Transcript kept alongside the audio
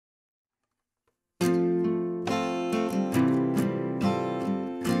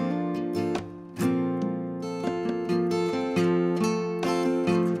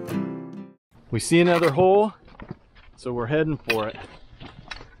We see another hole, so we're heading for it.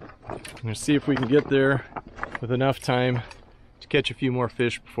 I'm gonna see if we can get there with enough time to catch a few more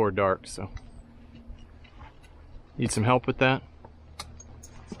fish before dark. So, need some help with that?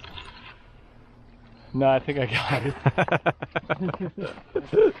 No, I think I got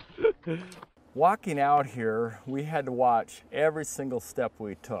it. Walking out here, we had to watch every single step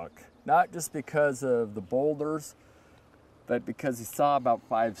we took. Not just because of the boulders, but because he saw about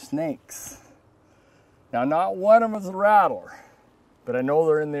 5 snakes. Now, not one of them is a rattler, but I know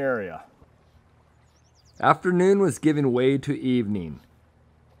they're in the area. Afternoon was giving way to evening.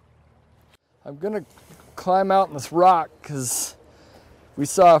 I'm gonna climb out in this rock because we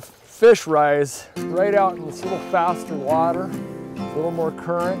saw fish rise right out in this little faster water, a little more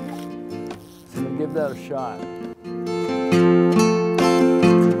current. So I'm gonna give that a shot.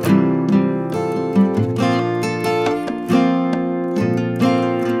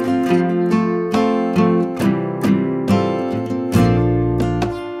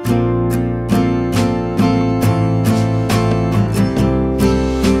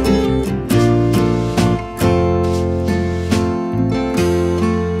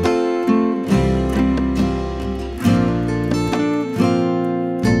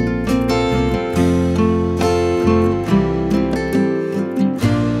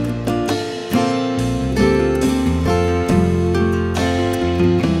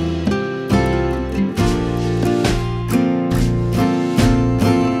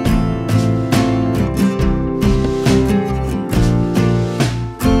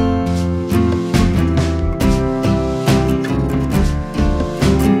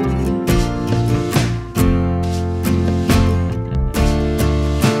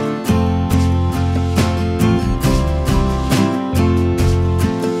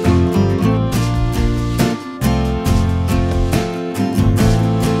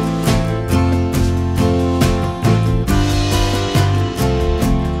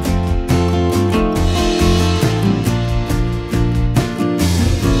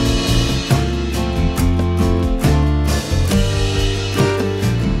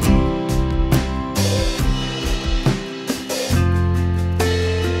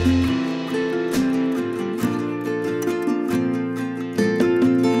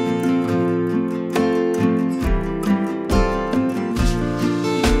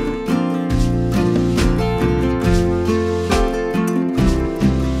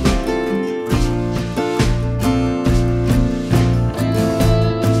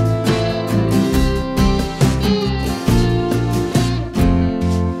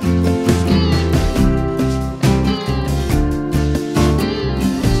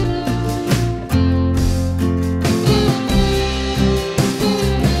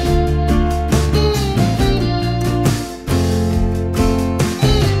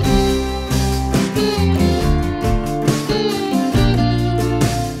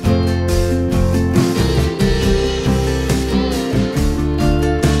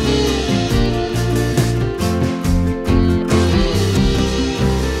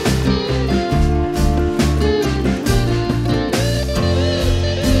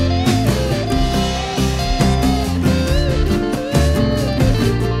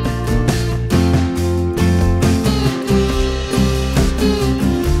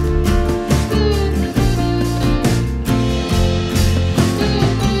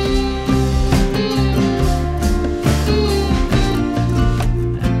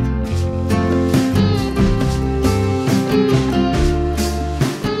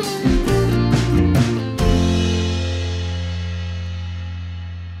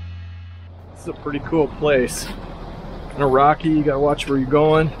 This is a pretty cool place. Kind of rocky, you gotta watch where you're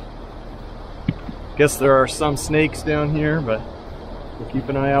going. Guess there are some snakes down here, but we'll keep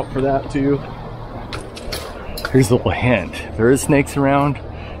an eye out for that too. Here's a little hint. If there is snakes around,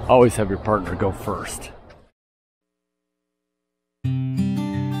 always have your partner go first.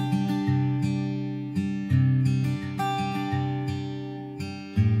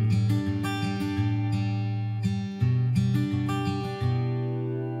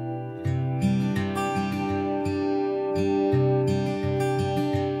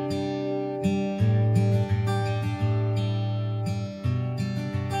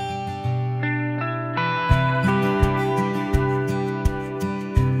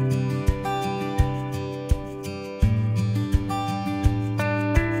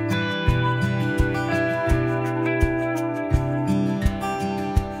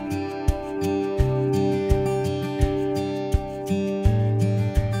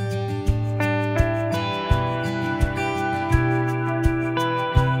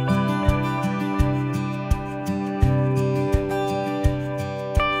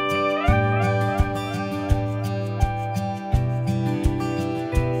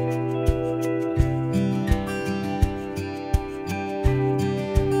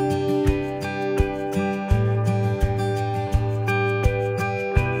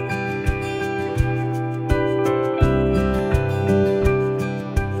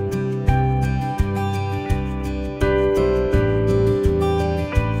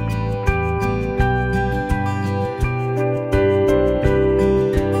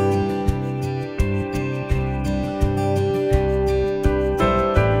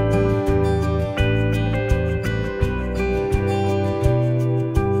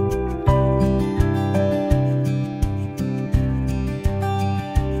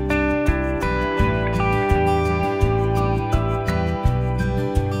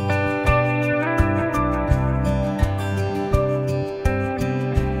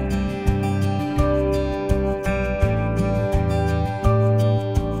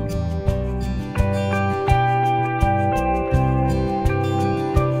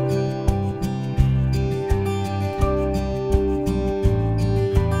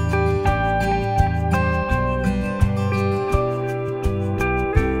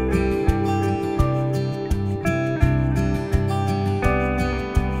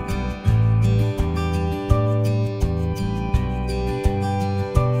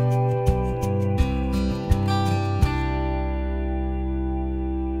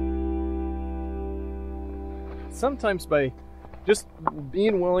 sometimes by just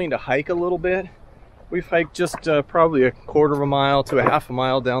being willing to hike a little bit. We've hiked just probably a quarter of a mile to a half a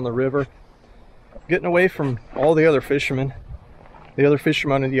mile down the river, getting away from all the other fishermen. The other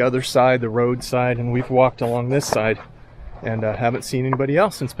fishermen on the other side, the road side, and we've walked along this side and haven't seen anybody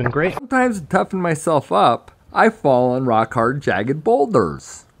else, and it's been great. Sometimes to toughen myself up, I fall on rock hard, jagged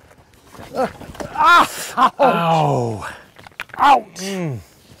boulders. Ow! Ouch! Yeah,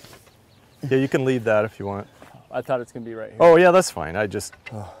 you can leave that if you want. I thought it's gonna be right here. Oh yeah, that's fine. I just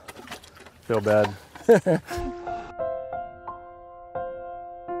feel bad.